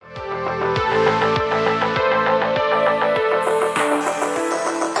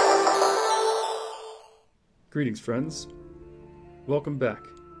Greetings, friends. Welcome back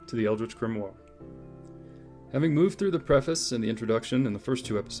to the Eldritch Grimoire. Having moved through the preface and the introduction in the first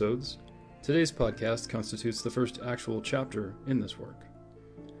two episodes, today's podcast constitutes the first actual chapter in this work.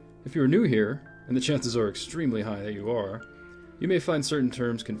 If you are new here, and the chances are extremely high that you are, you may find certain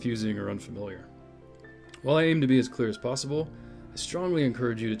terms confusing or unfamiliar. While I aim to be as clear as possible, I strongly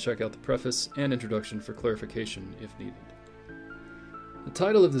encourage you to check out the preface and introduction for clarification if needed. The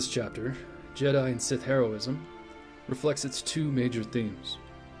title of this chapter, Jedi and Sith Heroism, reflects its two major themes.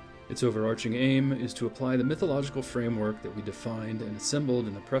 Its overarching aim is to apply the mythological framework that we defined and assembled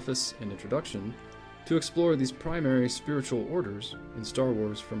in the preface and introduction to explore these primary spiritual orders in Star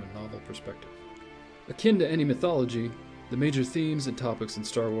Wars from a novel perspective. Akin to any mythology, the major themes and topics in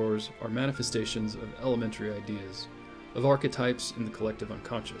Star Wars are manifestations of elementary ideas, of archetypes in the collective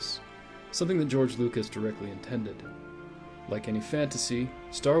unconscious, something that George Lucas directly intended. Like any fantasy,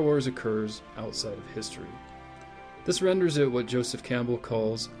 Star Wars occurs outside of history. This renders it what Joseph Campbell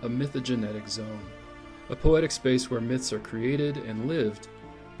calls a mythogenetic zone, a poetic space where myths are created and lived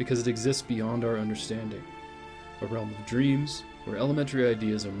because it exists beyond our understanding, a realm of dreams where elementary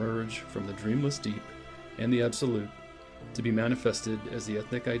ideas emerge from the dreamless deep and the absolute to be manifested as the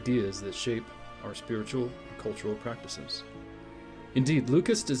ethnic ideas that shape our spiritual and cultural practices. Indeed,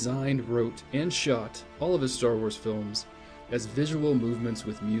 Lucas designed, wrote, and shot all of his Star Wars films as visual movements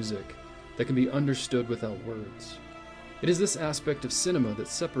with music that can be understood without words. It is this aspect of cinema that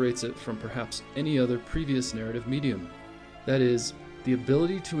separates it from perhaps any other previous narrative medium. That is, the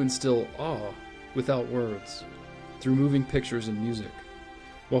ability to instill awe without words, through moving pictures and music,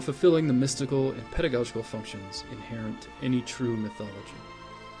 while fulfilling the mystical and pedagogical functions inherent to any true mythology.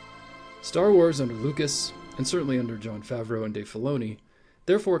 Star Wars under Lucas, and certainly under Jon Favreau and Dave Filoni,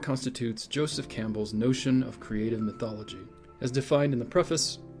 therefore constitutes Joseph Campbell's notion of creative mythology, as defined in the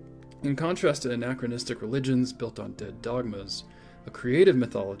preface. In contrast to anachronistic religions built on dead dogmas, a creative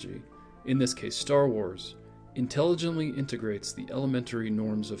mythology, in this case Star Wars, intelligently integrates the elementary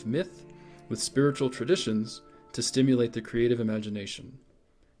norms of myth with spiritual traditions to stimulate the creative imagination,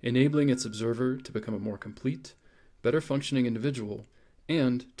 enabling its observer to become a more complete, better functioning individual,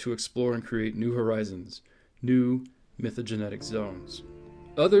 and to explore and create new horizons, new mythogenetic zones.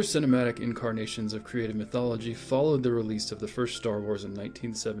 Other cinematic incarnations of creative mythology followed the release of the first Star Wars in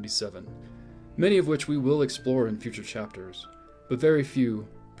 1977, many of which we will explore in future chapters, but very few,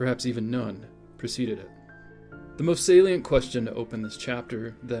 perhaps even none, preceded it. The most salient question to open this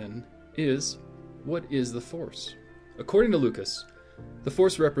chapter, then, is, what is the Force? According to Lucas, the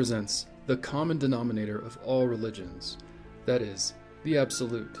Force represents the common denominator of all religions, that is, the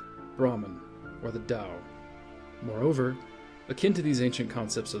Absolute, Brahman, or the Tao. Moreover, akin to these ancient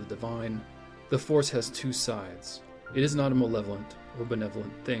concepts of the divine, the Force has two sides. It is not a malevolent or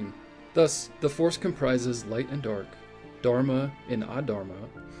benevolent thing. Thus, the Force comprises light and dark, dharma and adharma,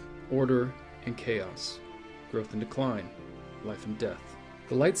 order and chaos, growth and decline, life and death.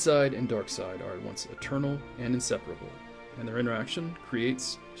 The light side and dark side are at once eternal and inseparable, and their interaction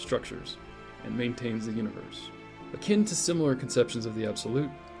creates structures and maintains the universe. Akin to similar conceptions of the Absolute,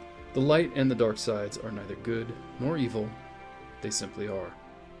 the light and the dark sides are neither good nor evil, they simply are.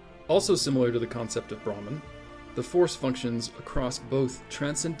 Also similar to the concept of Brahman, the Force functions across both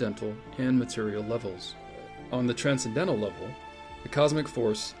transcendental and material levels. On the transcendental level, the cosmic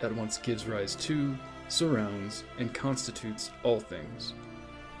force at once gives rise to, surrounds, and constitutes all things.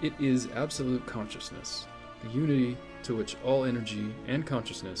 It is absolute consciousness, the unity to which all energy and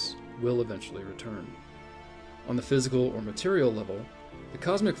consciousness will eventually return. On the physical or material level, the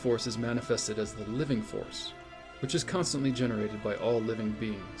cosmic force is manifested as the living force, which is constantly generated by all living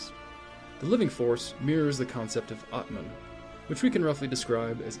beings. The living force mirrors the concept of Atman, which we can roughly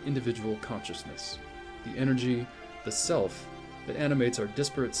describe as individual consciousness, the energy, the self, that animates our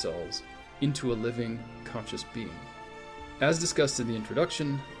disparate selves into a living, conscious being. As discussed in the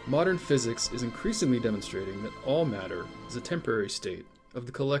introduction, modern physics is increasingly demonstrating that all matter is a temporary state of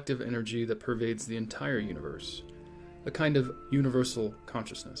the collective energy that pervades the entire universe, a kind of universal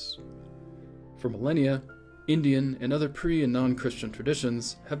consciousness. For millennia, Indian and other pre- and non-Christian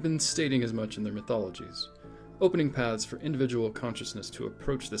traditions have been stating as much in their mythologies, opening paths for individual consciousness to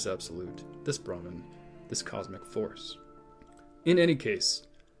approach this absolute, this Brahman, this cosmic force. In any case,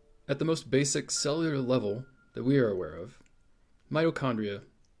 at the most basic cellular level that we are aware of, mitochondria,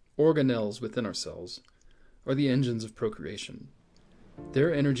 organelles within our cells, are the engines of procreation.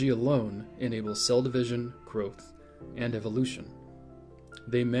 Their energy alone enables cell division, growth, and evolution.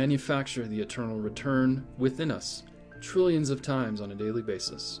 They manufacture the eternal return within us trillions of times on a daily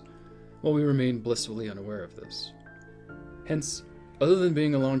basis, while we remain blissfully unaware of this. Hence, other than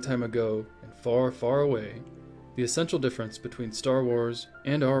being a long time ago and far, far away, The essential difference between Star Wars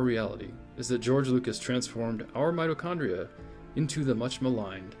and our reality is that George Lucas transformed our mitochondria into the much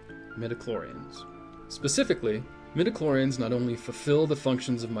maligned midichlorians. Specifically, midichlorians not only fulfill the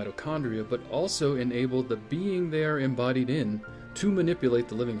functions of mitochondria, but also enable the being they are embodied in to manipulate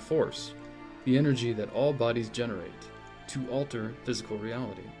the living force, the energy that all bodies generate, to alter physical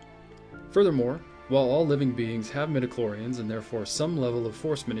reality. Furthermore, while all living beings have midichlorians and therefore some level of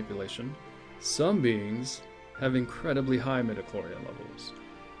force manipulation, some beings have incredibly high midichlorian levels.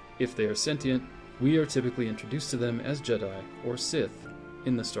 If they are sentient, we are typically introduced to them as Jedi or Sith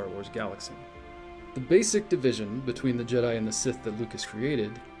in the Star Wars galaxy. The basic division between the Jedi and the Sith that Lucas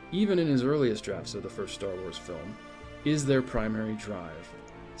created, even in his earliest drafts of the first Star Wars film, is their primary drive: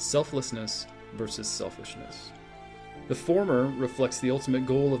 selflessness versus selfishness. The former reflects the ultimate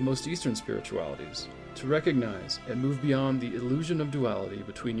goal of most Eastern spiritualities, to recognize and move beyond the illusion of duality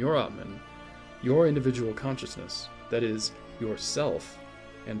between your Atman, your individual consciousness, that is, your self,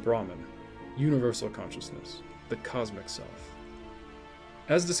 and Brahman, universal consciousness, the cosmic self.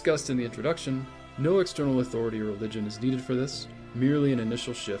 As discussed in the introduction, no external authority or religion is needed for this, merely an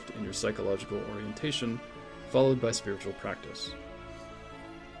initial shift in your psychological orientation, followed by spiritual practice.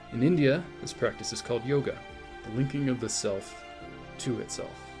 In India, this practice is called yoga, the linking of the self to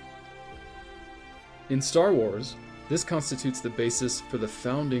itself. In Star Wars, this constitutes the basis for the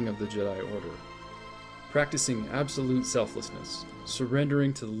founding of the Jedi Order, practicing absolute selflessness,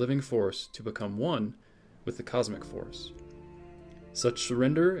 surrendering to the living force to become one with the cosmic force. Such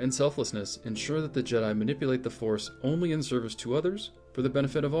surrender and selflessness ensure that the Jedi manipulate the Force only in service to others for the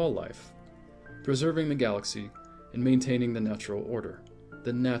benefit of all life, preserving the galaxy and maintaining the natural order,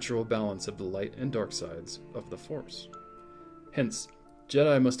 the natural balance of the light and dark sides of the Force. Hence,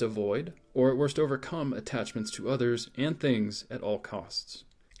 Jedi must avoid, or at worst overcome, attachments to others and things at all costs.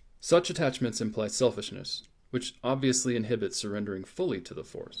 Such attachments imply selfishness, which obviously inhibits surrendering fully to the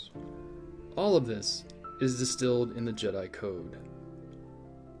Force. All of this is distilled in the Jedi Code.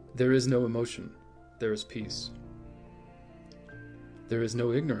 There is no emotion, there is peace. There is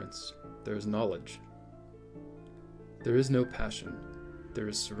no ignorance, there is knowledge. There is no passion, there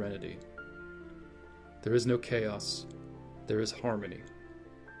is serenity. There is no chaos, there is harmony.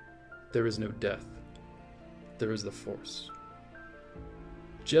 There is no death, there is the Force.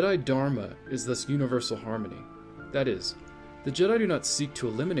 Jedi Dharma is thus universal harmony. That is, the Jedi do not seek to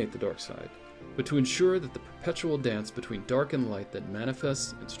eliminate the dark side, but to ensure that the perpetual dance between dark and light that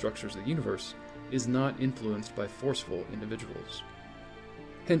manifests and structures the universe is not influenced by forceful individuals.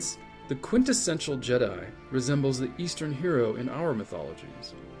 Hence, the quintessential Jedi resembles the Eastern hero in our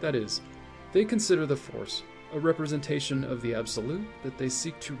mythologies. That is, they consider the Force a representation of the absolute that they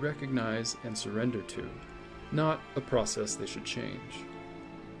seek to recognize and surrender to, not a process they should change.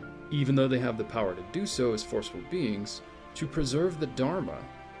 Even though they have the power to do so as forceful beings, to preserve the Dharma,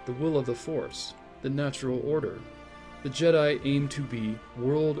 the will of the Force, the natural order, the Jedi aim to be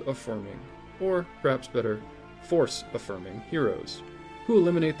world-affirming, or perhaps better, Force-affirming heroes, who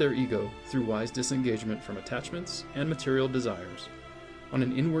eliminate their ego through wise disengagement from attachments and material desires, on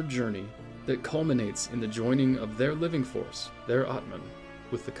an inward journey that culminates in the joining of their living force, their Atman,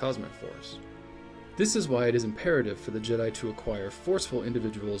 with the cosmic force. This is why it is imperative for the Jedi to acquire forceful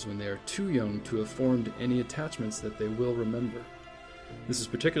individuals when they are too young to have formed any attachments that they will remember. This is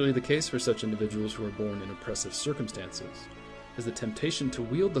particularly the case for such individuals who are born in oppressive circumstances, as the temptation to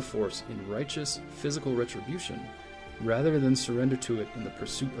wield the Force in righteous, physical retribution, rather than surrender to it in the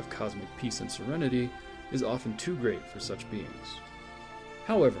pursuit of cosmic peace and serenity, is often too great for such beings.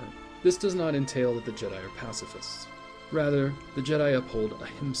 However, this does not entail that the Jedi are pacifists. Rather, the Jedi uphold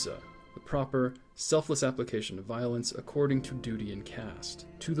ahimsa, the proper, selfless application of violence according to duty and caste,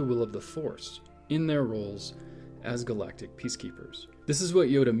 to the will of the Force, in their roles as galactic peacekeepers. This is what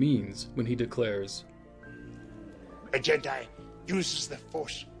Yoda means when he declares, "A Jedi uses the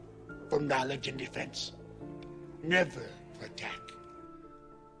Force for knowledge and defense, never for attack."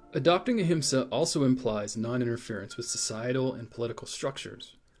 Adopting ahimsa also implies non-interference with societal and political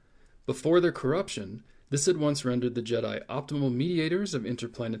structures. Before their corruption, this had once rendered the Jedi optimal mediators of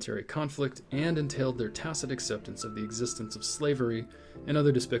interplanetary conflict and entailed their tacit acceptance of the existence of slavery and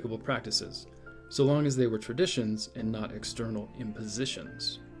other despicable practices, so long as they were traditions and not external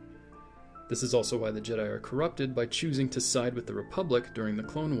impositions. This is also why the Jedi are corrupted by choosing to side with the Republic during the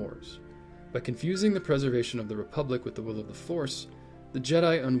Clone Wars. By confusing the preservation of the Republic with the will of the Force, the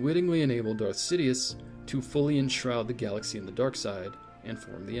Jedi unwittingly enabled Darth Sidious to fully enshroud the galaxy in the dark side and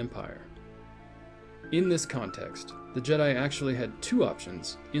form the Empire. In this context, the Jedi actually had two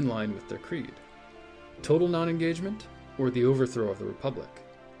options in line with their creed: total non-engagement or the overthrow of the Republic.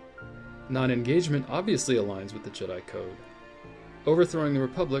 Non-engagement obviously aligns with the Jedi Code. Overthrowing the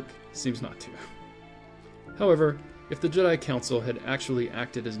Republic seems not to. However, if the Jedi Council had actually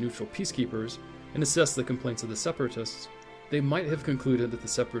acted as neutral peacekeepers and assessed the complaints of the Separatists, they might have concluded that the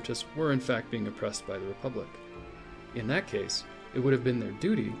Separatists were in fact being oppressed by the Republic. In that case, it would have been their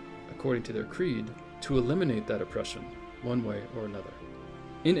duty, according to their creed, to eliminate that oppression, one way or another.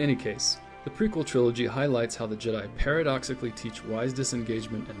 In any case, the prequel trilogy highlights how the Jedi paradoxically teach wise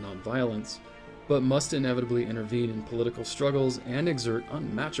disengagement and nonviolence, but must inevitably intervene in political struggles and exert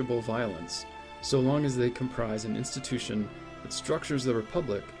unmatchable violence, so long as they comprise an institution that structures the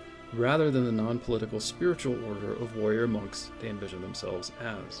Republic rather than the non-political spiritual order of warrior monks they envision themselves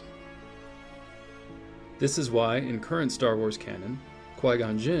as. This is why, in current Star Wars canon,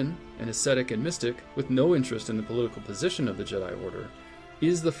 Qui-Gon Jinn, an ascetic and mystic with no interest in the political position of the Jedi Order,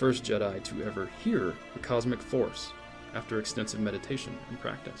 is the first Jedi to ever hear the cosmic force after extensive meditation and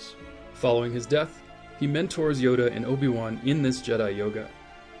practice. Following his death, he mentors Yoda and Obi-Wan in this Jedi Yoga,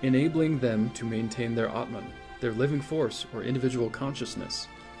 enabling them to maintain their Atman, their living force or individual consciousness,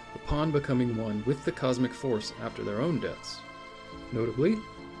 upon becoming one with the cosmic force after their own deaths. Notably,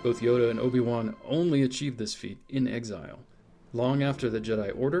 both Yoda and Obi-Wan only achieved this feat in exile, long after the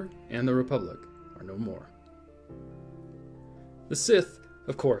Jedi Order and the Republic are no more. The Sith,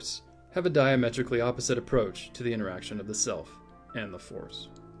 of course, have a diametrically opposite approach to the interaction of the self and the Force.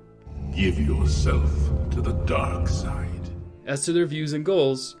 Give yourself to the dark side. As to their views and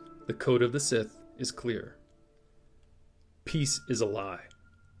goals, the code of the Sith is clear. Peace is a lie.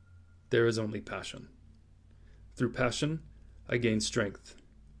 There is only passion. Through passion, I gain strength.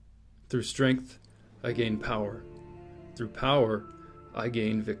 Through strength, I gain power. Through power, I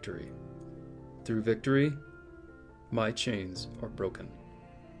gain victory. Through victory, my chains are broken.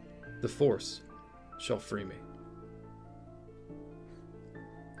 The Force shall free me.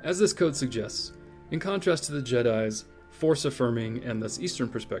 As this code suggests, in contrast to the Jedi's Force-affirming and thus Eastern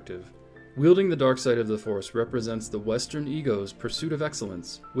perspective, wielding the dark side of the Force represents the Western ego's pursuit of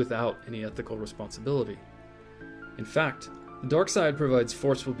excellence without any ethical responsibility. In fact, the dark side provides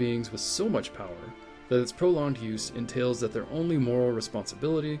forceful beings with so much power that its prolonged use entails that their only moral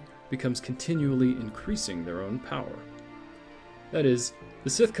responsibility becomes continually increasing their own power. That is, the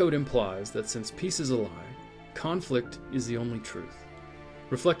Sith Code implies that since peace is a lie, conflict is the only truth,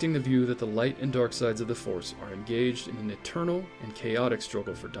 reflecting the view that the light and dark sides of the Force are engaged in an eternal and chaotic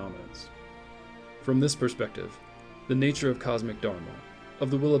struggle for dominance. From this perspective, the nature of cosmic dharma,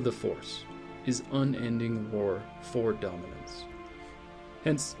 of the will of the Force, is unending war for dominance.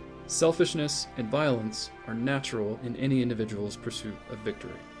 Hence, selfishness and violence are natural in any individual's pursuit of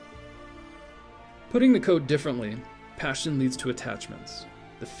victory. Putting the code differently, passion leads to attachments.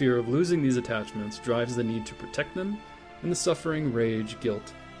 The fear of losing these attachments drives the need to protect them, and the suffering, rage,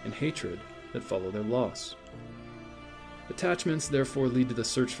 guilt, and hatred that follow their loss. Attachments therefore lead to the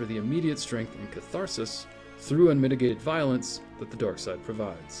search for the immediate strength and catharsis through unmitigated violence that the dark side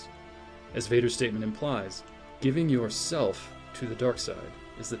provides. As Vader's statement implies, giving yourself to the dark side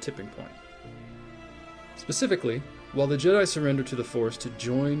is the tipping point. Specifically, while the Jedi surrender to the Force to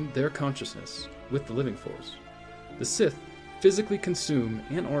join their consciousness with the living Force, the Sith physically consume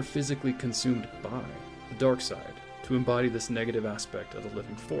and are physically consumed by the dark side to embody this negative aspect of the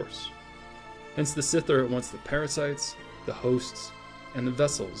living Force. Hence the Sith are at once the parasites, the hosts, and the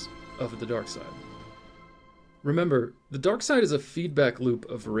vessels of the dark side. Remember, the dark side is a feedback loop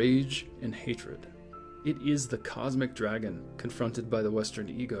of rage and hatred. It is the cosmic dragon confronted by the Western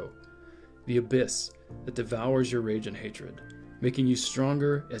ego, the abyss that devours your rage and hatred, making you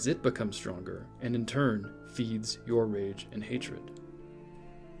stronger as it becomes stronger, and in turn feeds your rage and hatred.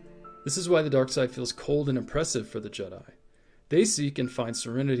 This is why the dark side feels cold and oppressive for the Jedi. They seek and find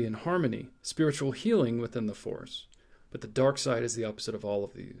serenity and harmony, spiritual healing within the Force, but the dark side is the opposite of all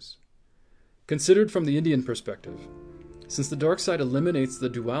of these. Considered from the Indian perspective, since the dark side eliminates the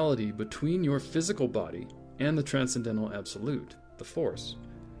duality between your physical body and the transcendental absolute, the Force,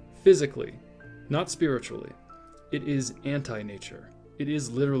 physically, not spiritually, it is anti-nature. It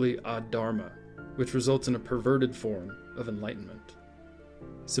is literally adharma, which results in a perverted form of enlightenment.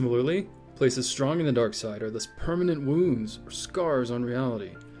 Similarly, places strong in the dark side are thus permanent wounds or scars on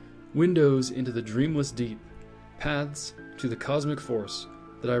reality, windows into the dreamless deep, paths to the cosmic force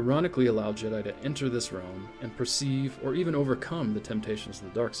that ironically allow Jedi to enter this realm and perceive or even overcome the temptations of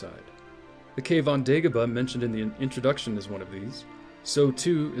the dark side. The cave on Dagobah mentioned in the introduction is one of these. So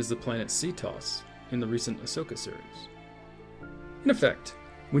too is the planet Cetos in the recent Ahsoka series. In effect,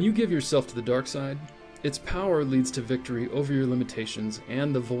 when you give yourself to the dark side, its power leads to victory over your limitations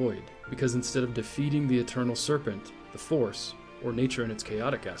and the void, because instead of defeating the eternal serpent, the Force, or nature in its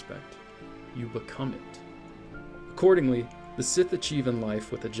chaotic aspect, you become it. Accordingly, the Sith achieve in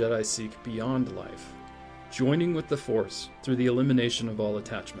life what the Jedi seek beyond life, joining with the Force through the elimination of all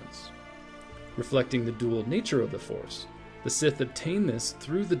attachments. Reflecting the dual nature of the Force, the Sith attain this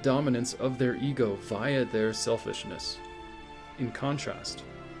through the dominance of their ego via their selfishness. In contrast,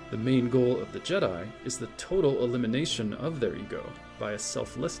 the main goal of the Jedi is the total elimination of their ego via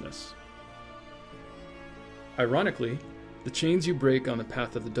selflessness. Ironically, the chains you break on the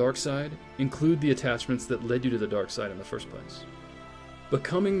path of the dark side include the attachments that led you to the dark side in the first place.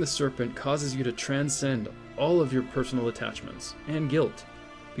 Becoming the serpent causes you to transcend all of your personal attachments and guilt,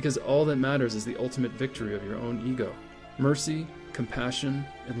 because all that matters is the ultimate victory of your own ego. Mercy, compassion,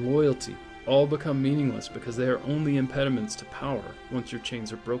 and loyalty all become meaningless because they are only impediments to power once your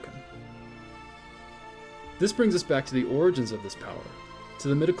chains are broken. This brings us back to the origins of this power, to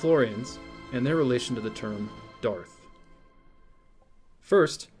the midichlorians and their relation to the term Darth.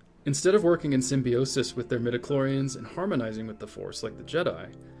 First, instead of working in symbiosis with their midichlorians and harmonizing with the Force like the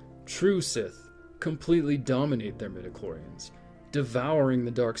Jedi, true Sith completely dominate their midichlorians, devouring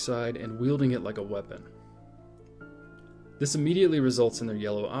the dark side and wielding it like a weapon. This immediately results in their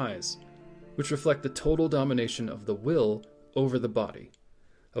yellow eyes, which reflect the total domination of the will over the body,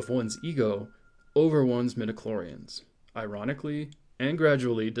 of one's ego over one's midichlorians, ironically and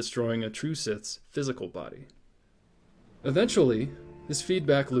gradually destroying a true Sith's physical body. Eventually, this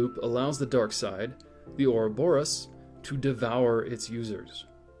feedback loop allows the dark side, the Ouroboros, to devour its users.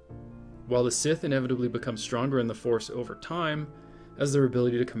 While the Sith inevitably become stronger in the Force over time, as their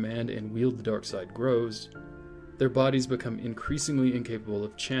ability to command and wield the dark side grows, their bodies become increasingly incapable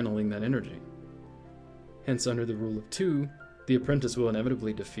of channeling that energy. Hence, under the rule of two, the apprentice will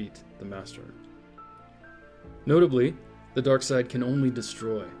inevitably defeat the master. Notably, the dark side can only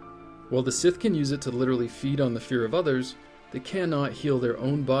destroy. While the Sith can use it to literally feed on the fear of others, they cannot heal their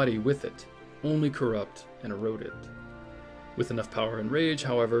own body with it, only corrupt and erode it. With enough power and rage,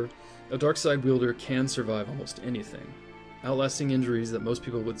 however, a dark side wielder can survive almost anything, outlasting injuries that most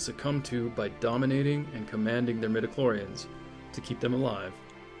people would succumb to by dominating and commanding their midichlorians to keep them alive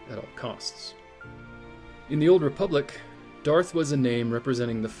at all costs. In the Old Republic, Darth was a name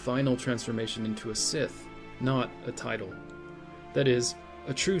representing the final transformation into a Sith, not a title. That is,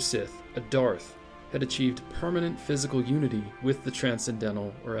 a true Sith, a Darth, had achieved permanent physical unity with the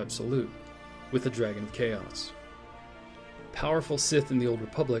transcendental or absolute, with the Dragon of Chaos. Powerful Sith in the Old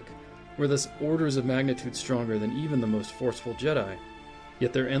Republic were thus orders of magnitude stronger than even the most forceful Jedi,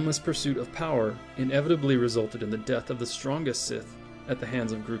 yet their endless pursuit of power inevitably resulted in the death of the strongest Sith at the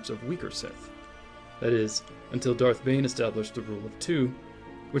hands of groups of weaker Sith. That is, until Darth Bane established the rule of two,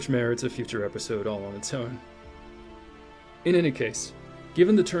 which merits a future episode all on its own. In any case,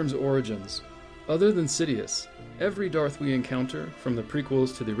 given the term's origins, other than Sidious, every Darth we encounter, from the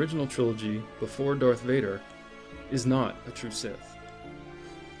prequels to the original trilogy before Darth Vader, is not a true Sith.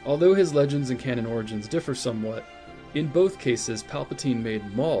 Although his legends and canon origins differ somewhat, in both cases Palpatine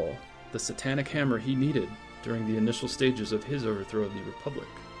made Maul the satanic hammer he needed during the initial stages of his overthrow of the Republic.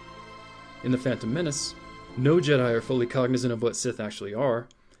 In The Phantom Menace, no Jedi are fully cognizant of what Sith actually are,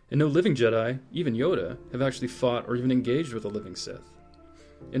 and no living Jedi, even Yoda, have actually fought or even engaged with a living Sith.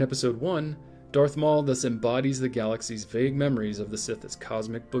 In Episode 1, Darth Maul thus embodies the galaxy's vague memories of the Sith as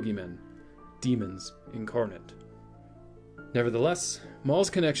cosmic boogeymen, demons incarnate. Nevertheless, Maul's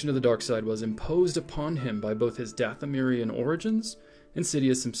connection to the dark side was imposed upon him by both his Dathomirian origins and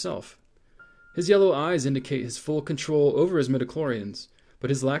Sidious himself. His yellow eyes indicate his full control over his midichlorians, but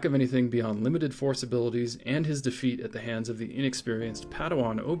his lack of anything beyond limited force abilities and his defeat at the hands of the inexperienced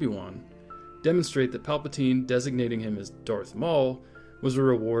Padawan Obi-Wan demonstrate that Palpatine designating him as Darth Maul was a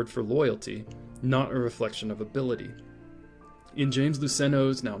reward for loyalty, not a reflection of ability. In James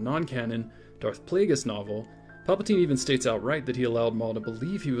Luceno's, now non-canon, Darth Plagueis novel, Palpatine even states outright that he allowed Maul to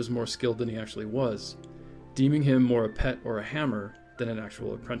believe he was more skilled than he actually was, deeming him more a pet or a hammer than an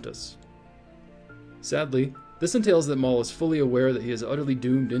actual apprentice. Sadly, this entails that Maul is fully aware that he is utterly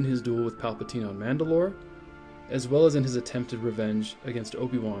doomed in his duel with Palpatine on Mandalore, as well as in his attempted revenge against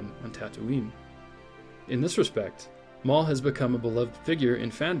Obi-Wan on Tatooine. In this respect, Maul has become a beloved figure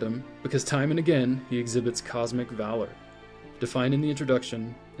in fandom because time and again he exhibits cosmic valor, defined in the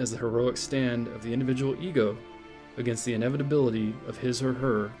introduction as the heroic stand of the individual ego against the inevitability of his or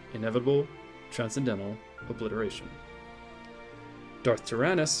her inevitable, transcendental obliteration. Darth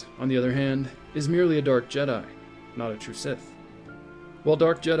Tyrannus, on the other hand, is merely a Dark Jedi, not a true Sith. While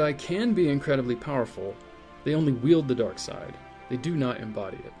Dark Jedi can be incredibly powerful, they only wield the dark side, they do not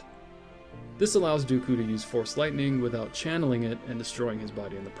embody it. This allows Dooku to use Force Lightning without channeling it and destroying his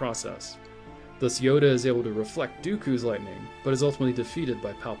body in the process. Thus Yoda is able to reflect Dooku's lightning, but is ultimately defeated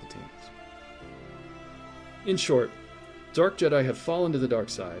by Palpatine's. In short, dark Jedi have fallen to the dark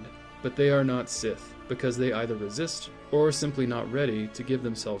side, but they are not Sith because they either resist or are simply not ready to give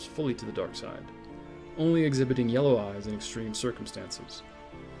themselves fully to the dark side, only exhibiting yellow eyes in extreme circumstances.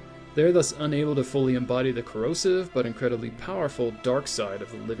 They are thus unable to fully embody the corrosive but incredibly powerful dark side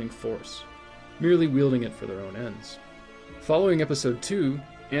of the living Force, merely wielding it for their own ends. Following Episode 2,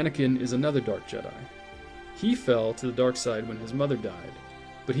 Anakin is another dark Jedi. He fell to the dark side when his mother died,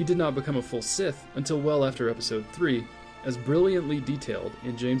 but he did not become a full Sith until well after Episode 3, as brilliantly detailed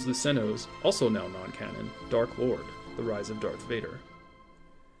in James Luceno's, also now non-canon, Dark Lord, The Rise of Darth Vader.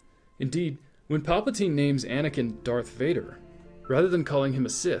 Indeed, when Palpatine names Anakin Darth Vader, rather than calling him a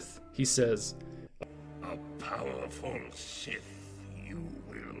Sith, he says, A powerful Sith you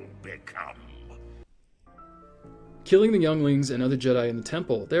will become. Killing the younglings and other Jedi in the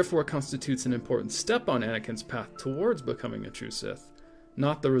Temple therefore constitutes an important step on Anakin's path towards becoming a true Sith,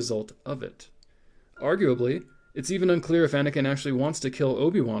 not the result of it. Arguably, it's even unclear if Anakin actually wants to kill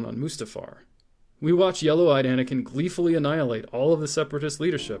Obi-Wan on Mustafar. We watch yellow-eyed Anakin gleefully annihilate all of the Separatist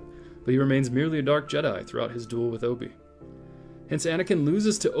leadership, but he remains merely a dark Jedi throughout his duel with Obi. Hence Anakin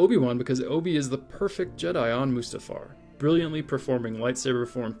loses to Obi-Wan because Obi is the perfect Jedi on Mustafar, brilliantly performing Lightsaber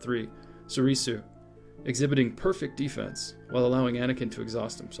Form 3, Surisu, exhibiting perfect defense while allowing Anakin to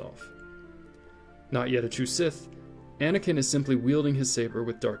exhaust himself. Not yet a true Sith, Anakin is simply wielding his saber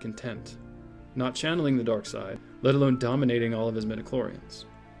with dark intent, not channeling the dark side, let alone dominating all of his midichlorians.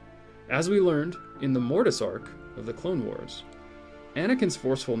 As we learned in the Mortis arc of the Clone Wars, Anakin's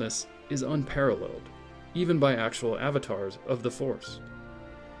forcefulness is unparalleled, even by actual avatars of the Force.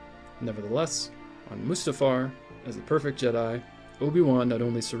 Nevertheless, on Mustafar, as the perfect Jedi, Obi-Wan not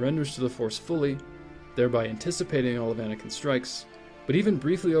only surrenders to the Force fully, thereby anticipating all of Anakin's strikes, but even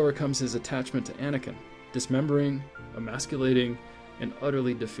briefly overcomes his attachment to Anakin, dismembering, emasculating, and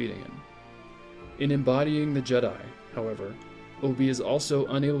utterly defeating him. In embodying the Jedi, however, Obi is also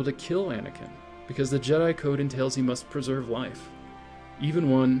unable to kill Anakin, because the Jedi Code entails he must preserve life, even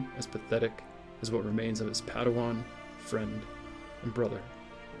one as pathetic as what remains of his Padawan, friend, and brother.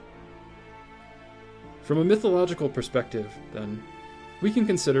 From a mythological perspective, then, we can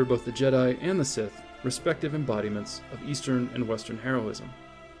consider both the Jedi and the Sith respective embodiments of Eastern and Western heroism.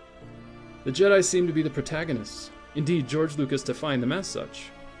 The Jedi seem to be the protagonists. Indeed, George Lucas defined them as such.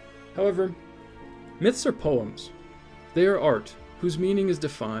 However, myths are poems. They are art whose meaning is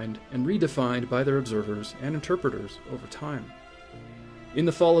defined and redefined by their observers and interpreters over time. In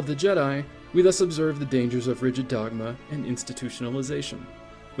The Fall of the Jedi, we thus observe the dangers of rigid dogma and institutionalization,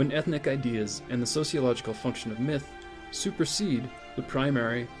 when ethnic ideas and the sociological function of myth supersede the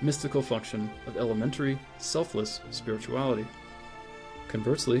primary mystical function of elementary, selfless spirituality.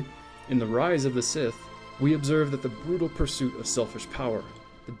 Conversely, in The Rise of the Sith, we observe that the brutal pursuit of selfish power,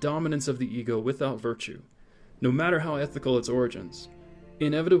 the dominance of the ego without virtue, no matter how ethical its origins,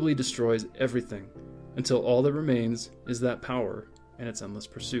 inevitably destroys everything until all that remains is that power and its endless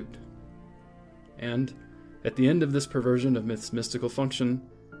pursuit. And, at the end of this perversion of myth's mystical function,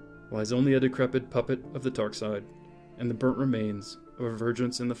 lies only a decrepit puppet of the dark side and the burnt remains of a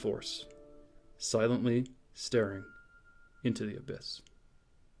virgins in the Force, silently staring into the abyss.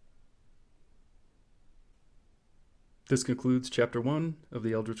 This concludes Chapter 1 of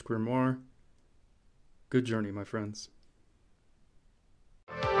the Eldritch Grimoire. Good journey, my friends.